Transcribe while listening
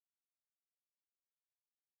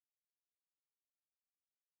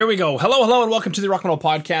Here we go. Hello, and welcome to the Rock and Roll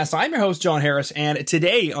Podcast. I'm your host, John Harris, and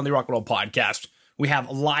today on the Rock and Roll Podcast, we have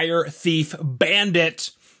Liar, Thief, Bandit,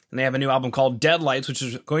 and they have a new album called Deadlights, which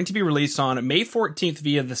is going to be released on May 14th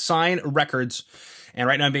via the Sign Records. And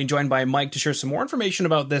right now I'm being joined by Mike to share some more information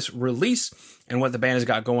about this release and what the band has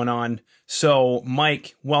got going on. So,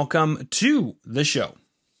 Mike, welcome to the show.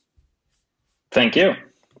 Thank you.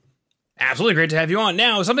 Absolutely great to have you on.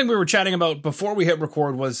 Now, something we were chatting about before we hit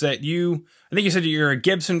record was that I think you said you're a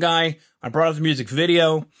Gibson guy. I brought up the music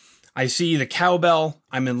video. I see the cowbell.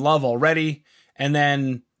 I'm in love already. And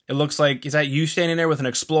then it looks like, is that you standing there with an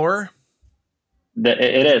Explorer?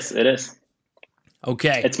 It is.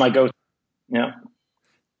 Okay. It's my go-to. Yeah.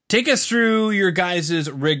 Take us through your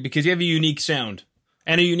guys' rig because you have a unique sound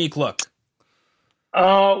and a unique look.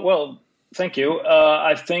 Well, thank you.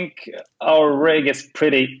 I think our rig is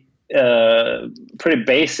pretty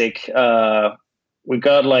basic. We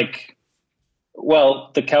got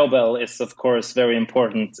the cowbell is of course very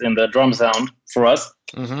important in the drum sound for us.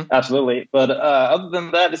 Mm-hmm. Absolutely. But other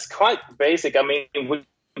than that, it's quite basic. I mean, we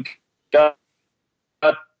got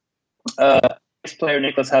bass player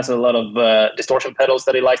Nicholas has a lot of distortion pedals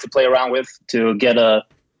that he likes to play around with to get a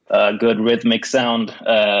good rhythmic sound,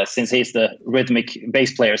 since he's the rhythmic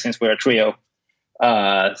bass player, since we're a trio.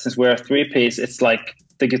 Since we're a three-piece, it's like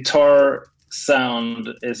the guitar sound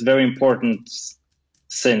is very important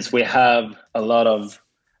since we have a lot of...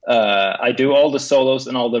 I do all the solos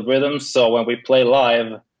and all the rhythms, so when we play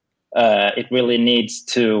live, it really needs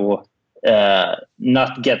to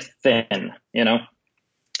not get thin, you know?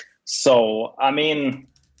 So, I mean,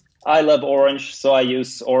 I love orange, so I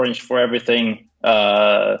use orange for everything.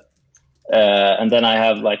 And then I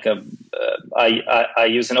have I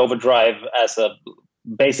use an overdrive as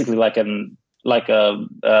basically like a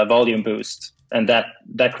volume boost, and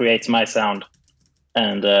that creates my sound.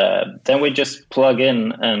 And then we just plug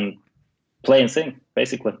in and play and sing,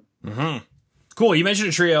 basically. Mm-hmm. Cool. You mentioned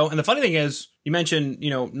a trio, and the funny thing is, you mentioned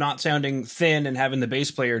not sounding thin and having the bass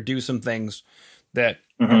player do some things that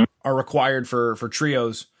are required for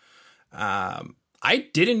trios. I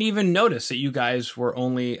didn't even notice that you guys were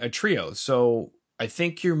only a trio, so I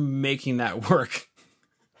think you're making that work.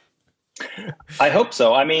 I hope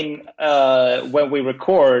so. I mean, when we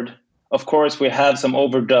record, of course, we have some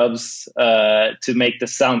overdubs to make the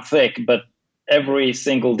sound thick, but every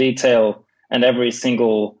single detail and every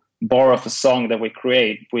single bar of a song that we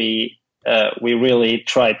create, we really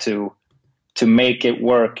try to make it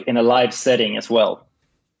work in a live setting as well.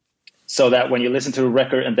 So that when you listen to a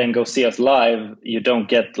record and then go see us live, you don't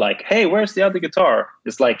get like, hey, where's the other guitar?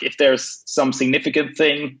 It's like if there's some significant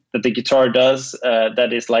thing that the guitar does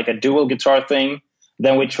that is like a dual guitar thing,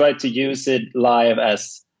 then we try to use it live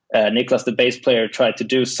as Niklas, the bass player, tried to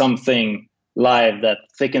do something live that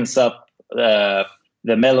thickens up the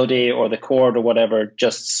melody or the chord or whatever,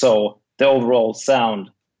 just so the overall sound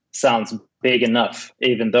sounds big enough,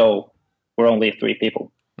 even though we're only three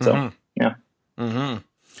people. So, yeah. Mm-hmm.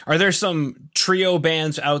 Are there some trio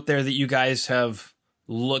bands out there that you guys have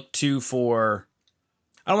looked to for,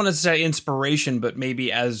 I don't want to say inspiration, but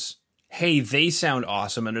maybe as, hey, they sound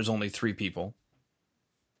awesome and there's only three people?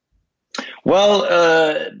 Well,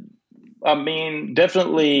 I mean,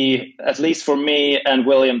 definitely, at least for me and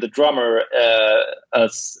William, the drummer,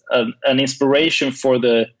 as an inspiration for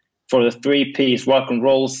the three-piece rock and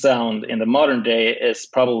roll sound in the modern day is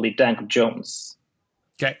probably Danko Jones.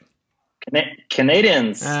 Okay.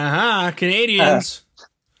 Canadians. Canadians.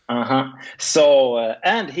 So,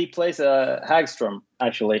 and he plays a Hagstrom,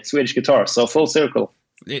 actually, Swedish guitar. So full circle.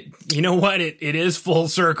 You know what? It is full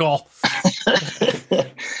circle.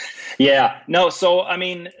 Yeah. No. So I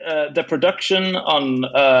mean, the production on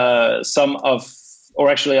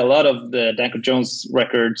actually a lot of the Danko Jones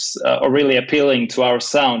records are really appealing to our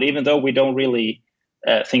sound, even though we don't really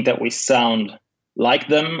think that we sound like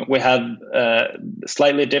them. We have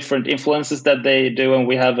slightly different influences that they do, and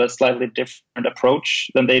we have a slightly different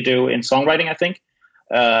approach than they do in songwriting, I think.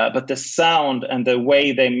 But the sound and the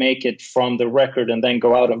way they make it from the record and then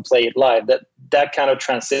go out and play it live, that kind of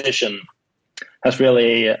transition has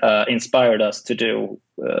really inspired us to do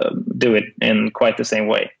it in quite the same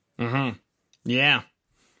way. Mm-hmm. Yeah.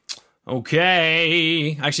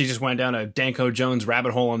 Okay. I actually just went down a Danko Jones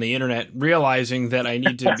rabbit hole on the internet, realizing that I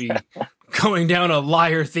need to be going down a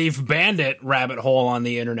Liar, Thief, Bandit rabbit hole on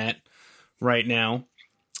the internet right now.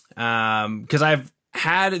 Because I've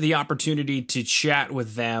had the opportunity to chat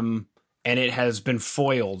with them and it has been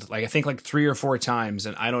foiled. I think 3 or 4 times.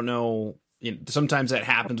 And I don't know, sometimes that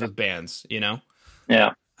happens with bands,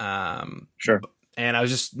 Yeah. Sure. And I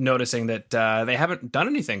was just noticing that they haven't done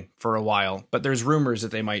anything for a while, but there's rumors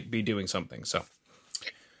that they might be doing something. So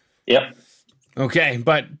Yep. Okay,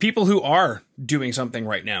 but people who are doing something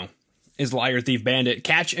right now is Liar, Thief, Bandit,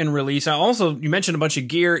 Catch and Release. Also, you mentioned a bunch of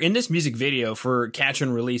gear in this music video for Catch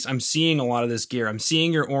and Release. I'm seeing a lot of this gear. I'm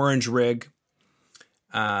seeing your orange rig,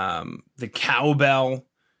 the cowbell.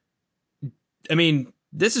 I mean,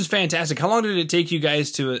 this is fantastic. How long did it take you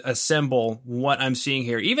guys to assemble what I'm seeing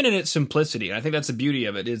here, even in its simplicity? I think that's the beauty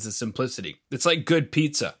of it, is the simplicity. It's like good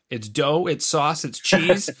pizza. It's dough, it's sauce, it's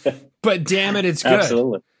cheese, but damn it, it's good.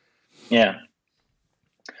 Absolutely. Yeah.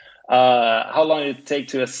 How long did it take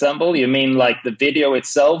to assemble? You mean like the video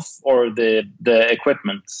itself or the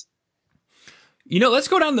equipment? Let's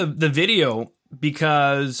go down the video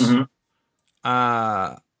because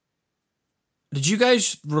did you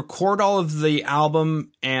guys record all of the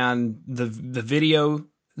album and the videos,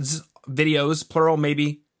 plural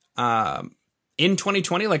maybe, in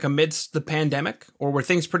 2020, like amidst the pandemic, or were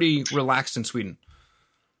things pretty relaxed in Sweden?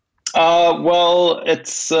 Well,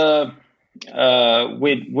 it's we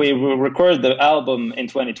recorded the album in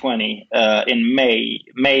 2020 in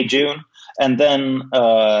May, June, and then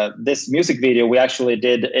this music video we actually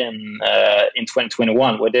did in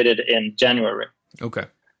 2021. We did it in January. Okay.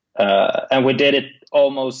 And we did it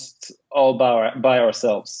almost all by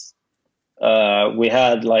ourselves. We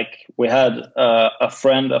had a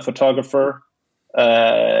friend, a photographer,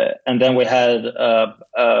 and then we had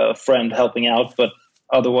a friend helping out. But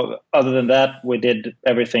other than that, we did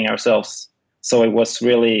everything ourselves. So it was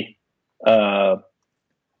really a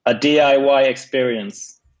DIY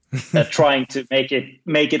experience, trying to make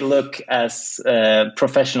it look as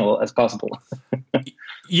professional as possible.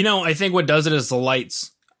 I think what does it is the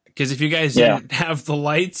lights. Because if you guys didn't have the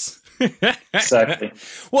lights... Exactly.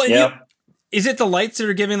 Well, is it the lights that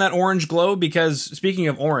are giving that orange glow? Because speaking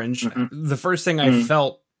of orange, the first thing I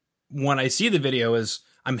felt when I see the video is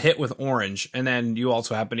I'm hit with orange. And then you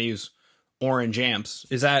also happen to use orange amps.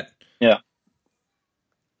 Is that... Yeah.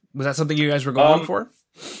 Was that something you guys were going for?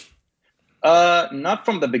 Not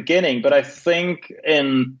from the beginning, but I think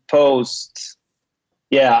in post...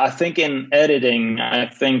 Yeah, I think in editing, I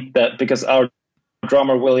think that because our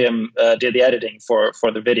drummer William did the editing for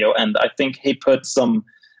the video, and I think he put some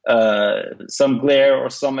glare or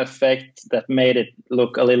some effect that made it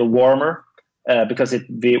look a little warmer, because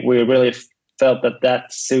we really felt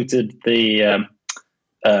that suited the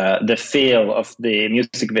feel of the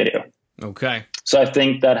music video. Okay. So I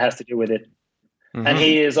think that has to do with it. And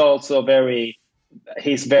he is also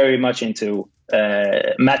he's very much into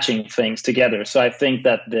matching things together. So I think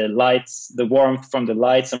that the lights, the warmth from the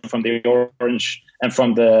lights and from the orange and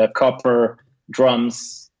from the copper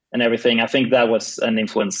drums and everything, I think that was an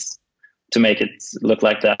influence to make it look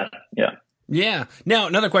like that. Yeah. Yeah. Now,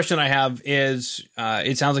 another question I have is,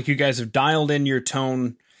 it sounds like you guys have dialed in your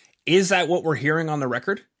tone. Is that what we're hearing on the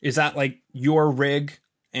record? Is that like your rig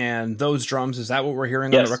and those drums? Is that what we're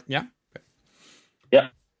hearing on the record? Yeah. Yeah.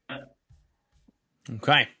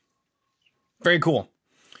 Okay. Very cool.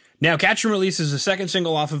 Now, Catch and Release is the second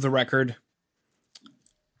single off of the record.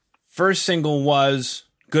 First single was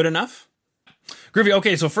Good Enough. Groovy.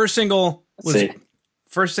 Okay, so first single was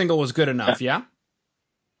Good Enough, yeah?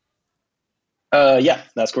 Yeah,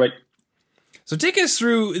 that's correct. So take us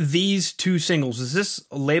through these two singles. Is this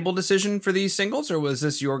a label decision for these singles, or was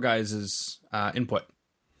this your guys' input?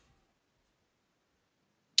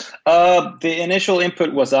 The initial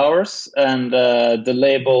input was ours, and the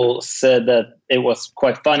label said that it was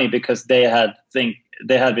quite funny because they had been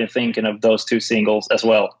thinking of those two singles as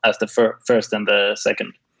well as the first and the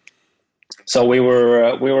second. So we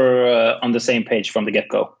were on the same page from the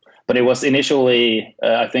get-go. But it was initially,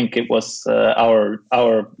 I think it was our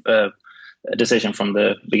decision from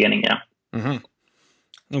the beginning. Yeah.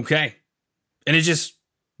 Mm-hmm. Okay, and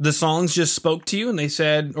the songs just spoke to you, and they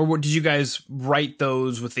said, or did you guys write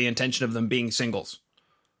those with the intention of them being singles?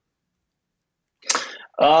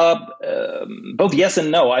 Both yes and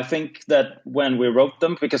no. I think that when we wrote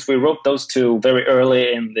them, because we wrote those two very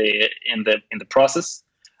early in the process,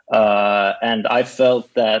 and I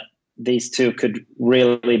felt that these two could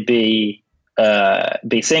really be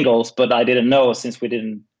singles, but I didn't know since we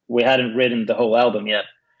hadn't written the whole album yet.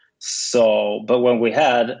 So, but when we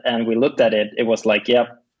had and we looked at it, it was like,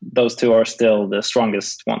 yep, those two are still the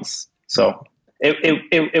strongest ones. So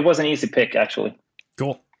it was an easy pick, actually.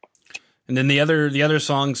 Cool. And then the other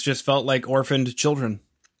songs just felt like orphaned children.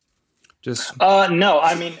 Just no,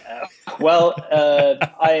 I mean,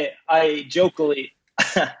 I jokingly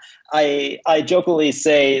I jokingly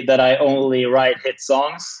say that I only write hit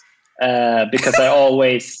songs because I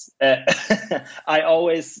always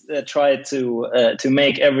try to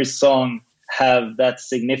make every song have that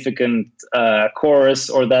significant chorus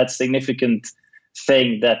or that significant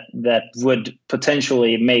thing that would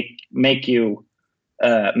potentially make you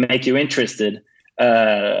interested.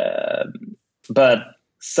 But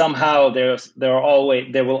somehow there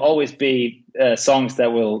will always be songs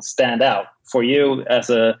that will stand out for you as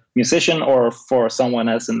a musician or for someone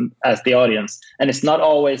as the audience, and it's not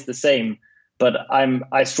always the same. But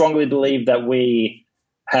I strongly believe that we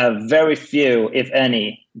have very few, if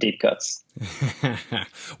any, deep cuts.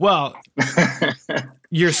 Well,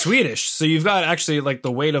 you're Swedish, so you've got actually like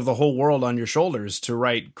the weight of the whole world on your shoulders to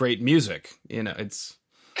write great music. It's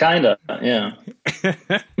kinda, yeah.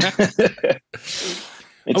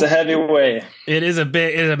 It's a heavy weight. It is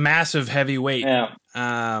a massive heavy weight. Yeah.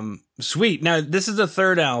 Sweet. Now, this is the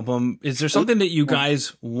third album. Is there something that you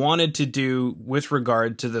guys wanted to do with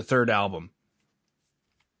regard to the third album?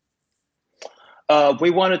 We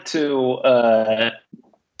wanted to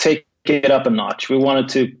take it up a notch. We wanted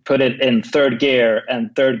to put it in third gear,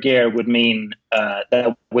 and third gear would mean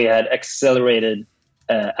that we had accelerated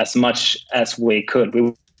as much as we could.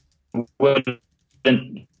 We wouldn't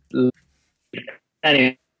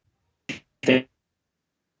anything.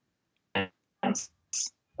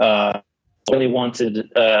 Really wanted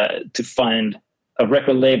to find a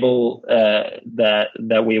record label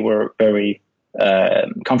that we were very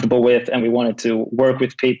comfortable with, and we wanted to work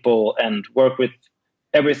with people and work with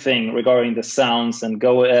everything regarding the sounds and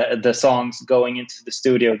the songs going into the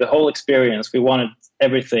studio, the whole experience. We wanted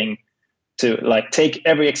everything to take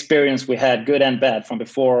every experience we had, good and bad, from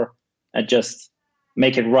before and just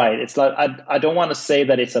make it right. It's like I don't want to say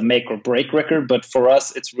that it's a make or break record, but for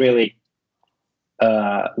us, it's really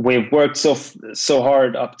we've worked so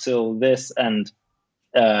hard up till this, and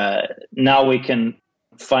now we can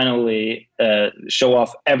finally show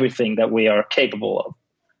off everything that we are capable of.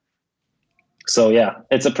 So yeah,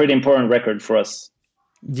 it's a pretty important record for us.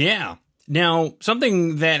 Yeah. Now,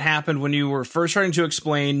 something that happened when you were first starting to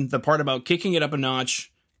explain the part about kicking it up a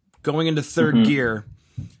notch, going into third gear.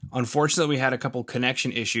 Unfortunately, we had a couple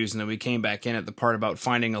connection issues, and then we came back in at the part about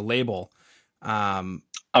finding a label. All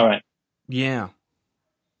right. Yeah.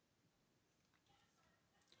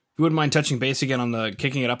 You wouldn't mind touching base again on the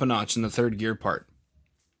kicking it up a notch in the third gear part?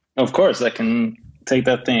 Of course, I can take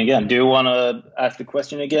that thing again. Do you want to ask the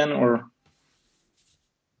question again, or?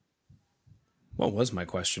 What was my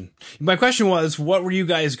question? My question was, what were you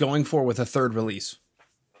guys going for with a third release?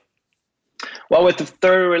 Well, with the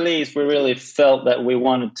third release, we really felt that we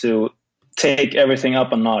wanted to take everything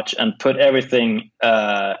up a notch and put everything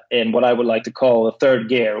in what I would like to call a third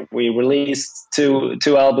gear. We released two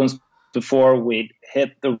albums before we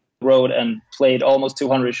hit the road and played almost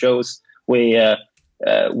 200 shows. We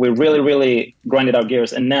really, really grinded our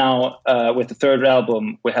gears. And now with the third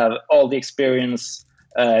album, we have all the experience,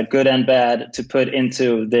 good and bad, to put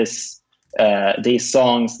into these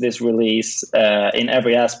songs, this release, in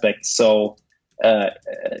every aspect. So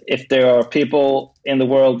if there are people in the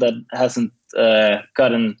world that hasn't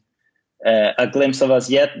gotten a glimpse of us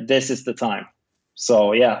yet, this is the time.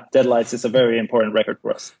 So yeah, Deadlights is a very important record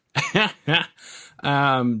for us.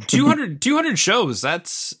 200 shows.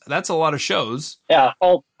 That's a lot of shows. Yeah,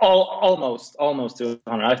 almost 200.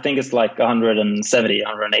 I think it's like 170,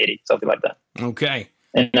 180, something like that. Okay.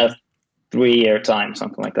 In a 3-year time,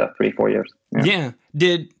 something like that, 3-4 years. Yeah.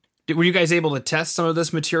 Were you guys able to test some of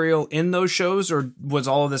this material in those shows, or was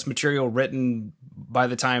all of this material written by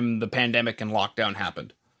the time the pandemic and lockdown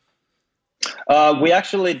happened? We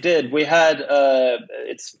actually did. We had,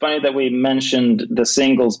 it's funny that we mentioned the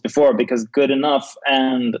singles before, because Good Enough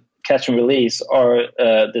and Catch and Release are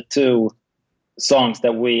the two songs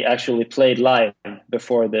that we actually played live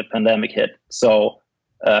before the pandemic hit. So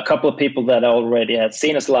a couple of people that already had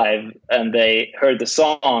seen us live and they heard the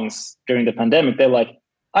songs during the pandemic, they're like,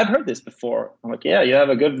 I've heard this before. I'm like, yeah, you have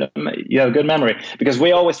a good memory, because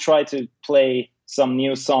we always try to play some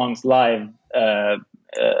new songs live,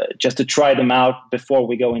 just to try them out before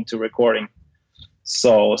we go into recording.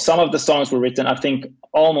 So some of the songs were written, I think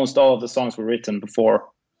almost all of the songs were written before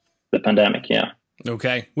the pandemic. Yeah.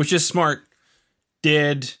 Okay. Which is smart.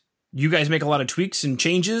 Did you guys make a lot of tweaks and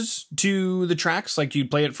changes to the tracks? Like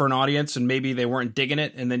you'd play it for an audience and maybe they weren't digging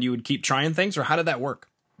it, and then you would keep trying things, or how did that work?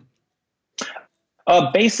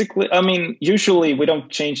 Basically, I mean, usually we don't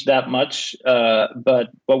change that much, but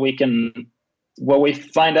what we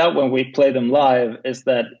find out when we play them live is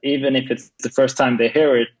that even if it's the first time they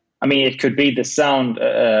hear it, I mean, it could be the sound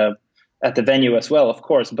at the venue as well, of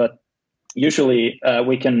course, but usually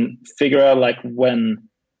we can figure out like when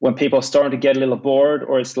people are starting to get a little bored,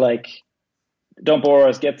 or it's like, don't bore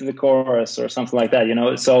us, get to the chorus or something like that, you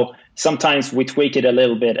know? So sometimes we tweak it a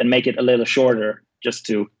little bit and make it a little shorter just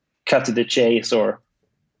to cut to the chase, or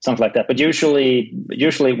something like that. But usually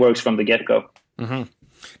it works from the get-go. Mm-hmm.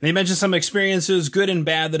 You mentioned some experiences, good and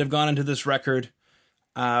bad, that have gone into this record.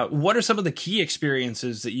 What are some of the key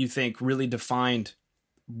experiences that you think really defined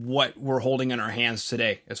what we're holding in our hands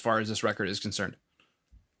today as far as this record is concerned?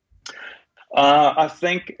 I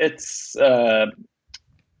think it's a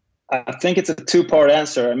two-part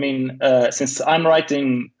answer. I mean, since I'm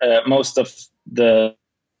writing most of the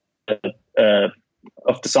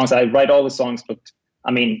songs, I write all the songs, but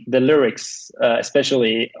I mean the lyrics,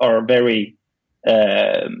 especially, are very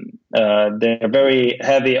they're very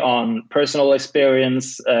heavy on personal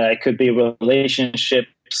experience. It could be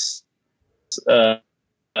relationships. It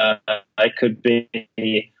could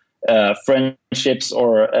be friendships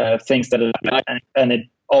or things and it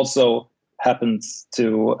also happens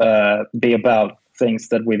to be about things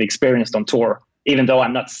that we've experienced on tour. Even though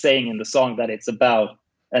I'm not saying in the song that it's about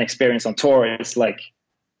an experience on tour, it's like,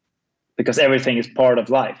 because everything is part of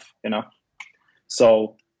life, you know.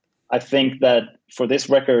 So I think that for this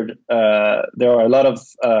record, there are a lot of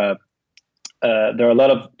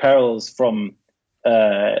parallels from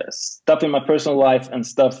stuff in my personal life and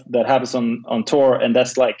stuff that happens on tour, and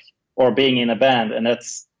that's like, or being in a band, and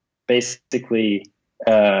that's basically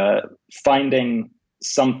finding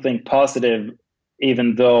something positive,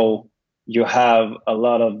 even though you have a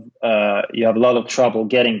lot of trouble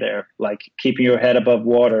getting there, like keeping your head above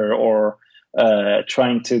water, or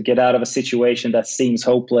trying to get out of a situation that seems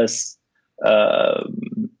hopeless,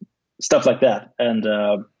 stuff like that. And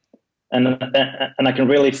I can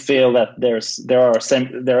really feel that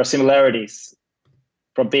there are similarities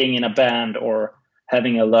from being in a band, or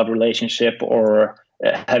having a love relationship, or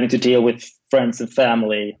having to deal with friends and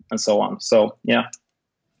family and so on. So, yeah.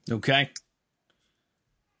 Okay.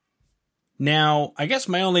 Now, I guess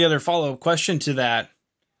my only other follow-up question to that,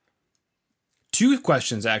 two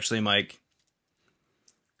questions actually, Mike.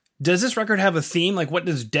 Does this record have a theme? Like, what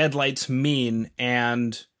does Deadlights mean?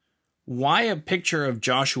 And why a picture of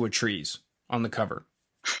Joshua trees on the cover?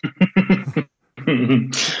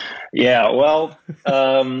 Yeah, well,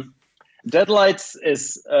 Deadlights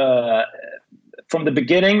is, from the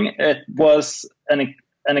beginning, it was an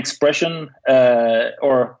expression,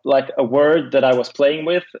 or like a word that I was playing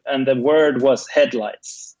with, and the word was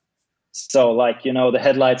headlights. So, like, you know, the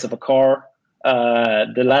headlights of a car.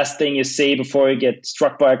 The last thing you see before you get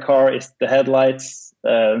struck by a car is the headlights,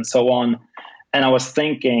 and so on. And I was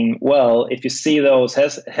thinking, well, if you see those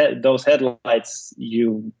headlights,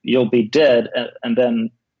 you'll be dead. And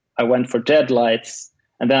then I went for Deadlights,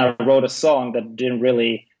 and then I wrote a song that didn't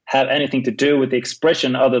really have anything to do with the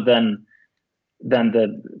expression, other than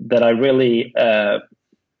that I really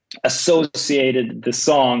associated the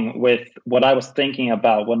song with what I was thinking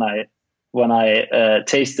about when I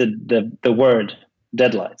tasted the word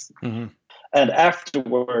Deadlights. Mm-hmm. And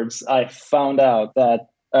afterwards, I found out that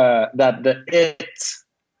the It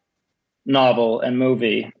novel and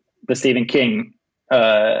movie, the Stephen King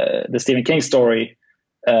story,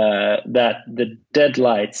 that the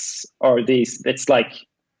Deadlights are these. It's like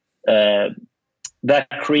that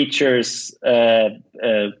creature's in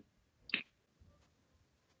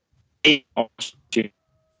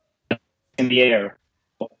the air,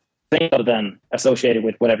 other than associated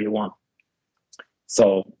with whatever you want.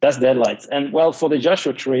 So that's Deadlights. And well, for the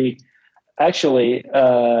Joshua Tree, actually,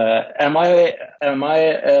 am I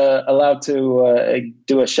allowed to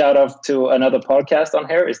do a shout out to another podcast on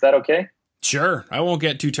here? Is that okay? Sure, I won't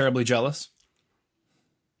get too terribly jealous.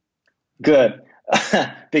 Good.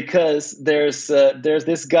 Because there's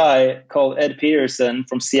this guy called Ed Peterson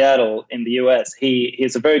from Seattle in the US.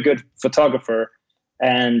 He's a very good photographer,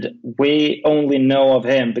 and we only know of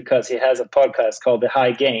him because he has a podcast called The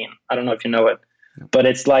High Gain. I don't know if you know it, but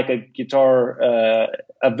it's like a guitar,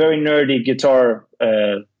 a very nerdy guitar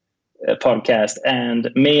podcast.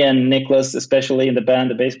 And me and Nicholas, especially in the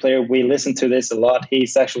band, the bass player, we listen to this a lot.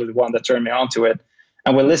 He's actually the one that turned me on to it,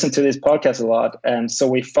 and we listen to this podcast a lot. And so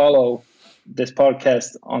we follow this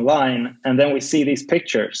podcast online, and then we see these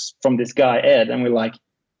pictures from this guy Ed, and we're like,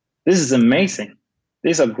 this is amazing,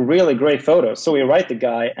 these are really great photos. So we write the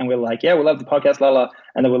guy, and we're like, yeah, we love the podcast, la la.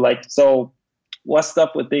 And then we're like, so what's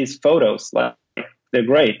up with these photos? Like, they're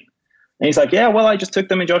great. And he's like, yeah, well, I just took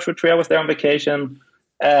them in Joshua Tree, I was there on vacation.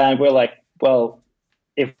 And we're like, well,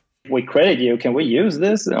 if we credit you, can we use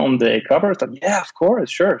this on the cover? It's like, yeah, of course,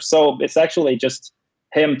 sure. So it's actually just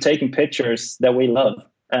him taking pictures that we love.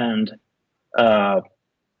 And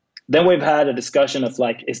then we've had a discussion of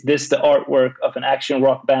like, is this the artwork of an action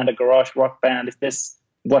rock band, a garage rock band? Is this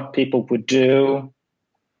what people would do?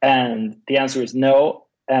 And the answer is no.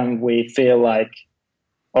 And we feel like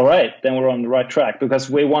all right, then we're on the right track, because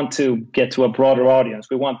we want to get to a broader audience.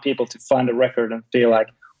 We want people to find a record and feel like,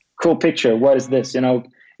 cool picture, what is this?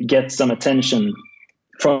 Get some attention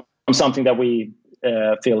from something that we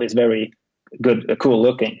feel is very good, cool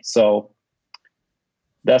looking. So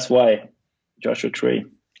that's why Joshua Tree.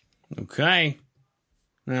 Okay.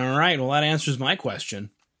 All right. Well, that answers my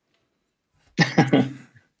question. Cool.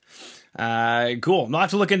 I'll have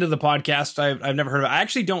to look into the podcast. I've never heard of it. I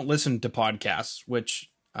actually don't listen to podcasts,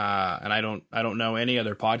 which, and I don't know any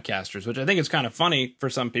other podcasters, which I think is kind of funny for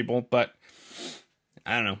some people, but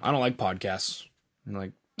I don't know. I don't like podcasts. I'm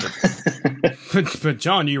like, but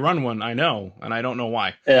John, you run one. I know. And I don't know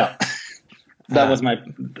why. Yeah. That was my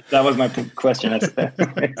question.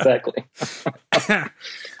 Exactly.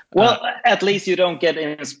 Well, at least you don't get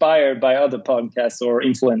inspired by other podcasts or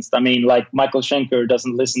influenced. I mean, like Michael Schenker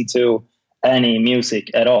doesn't listen to any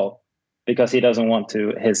music at all because he doesn't want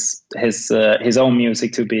to his own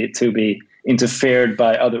music to be interfered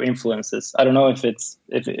by other influences. I don't know if it's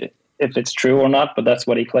true or not, but that's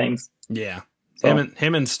what he claims. Yeah, so.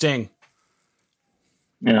 Him and Sting.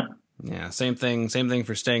 Yeah, same thing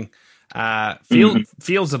for Sting.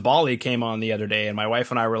 Fields of Bali came on the other day, and my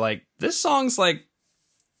wife and I were like, "This song's like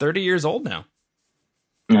 30 years old now."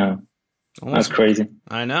 No, that's crazy.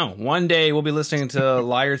 I know. One day we'll be listening to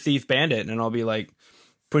Liar, Thief, Bandit, and I'll be like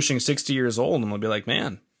pushing 60 years old, and we'll be like,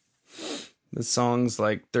 "Man, this song's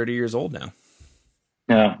like 30 years old now."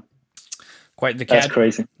 Yeah, quite the catch. That's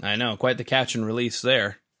crazy. I know, quite the catch and release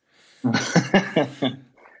there.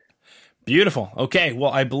 Beautiful. Okay,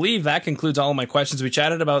 well, I believe that concludes all of my questions. We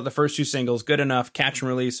chatted about the first two singles, Good Enough, Catch and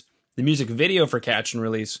Release, the music video for Catch and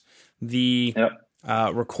Release, the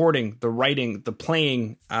recording, the writing, the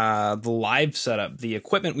playing, the live setup, the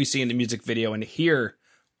equipment we see in the music video and here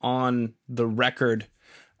on the record.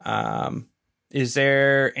 Is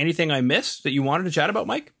there anything I missed that you wanted to chat about,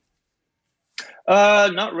 Mike?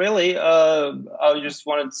 Not really. I just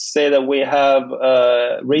wanted to say that we have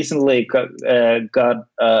recently got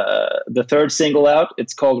the third single out.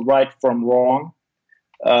 It's called Right From Wrong.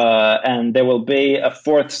 And there will be a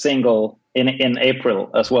fourth single in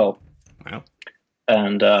April as well. Wow.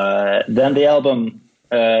 And then the album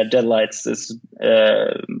Deadlights is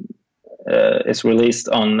released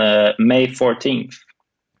on May 14th.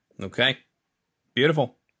 Okay.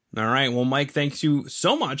 Beautiful. All right. Well, Mike, thanks you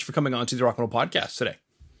so much for coming on to the Rock and Roll Podcast today.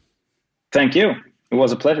 Thank you. It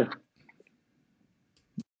was a pleasure.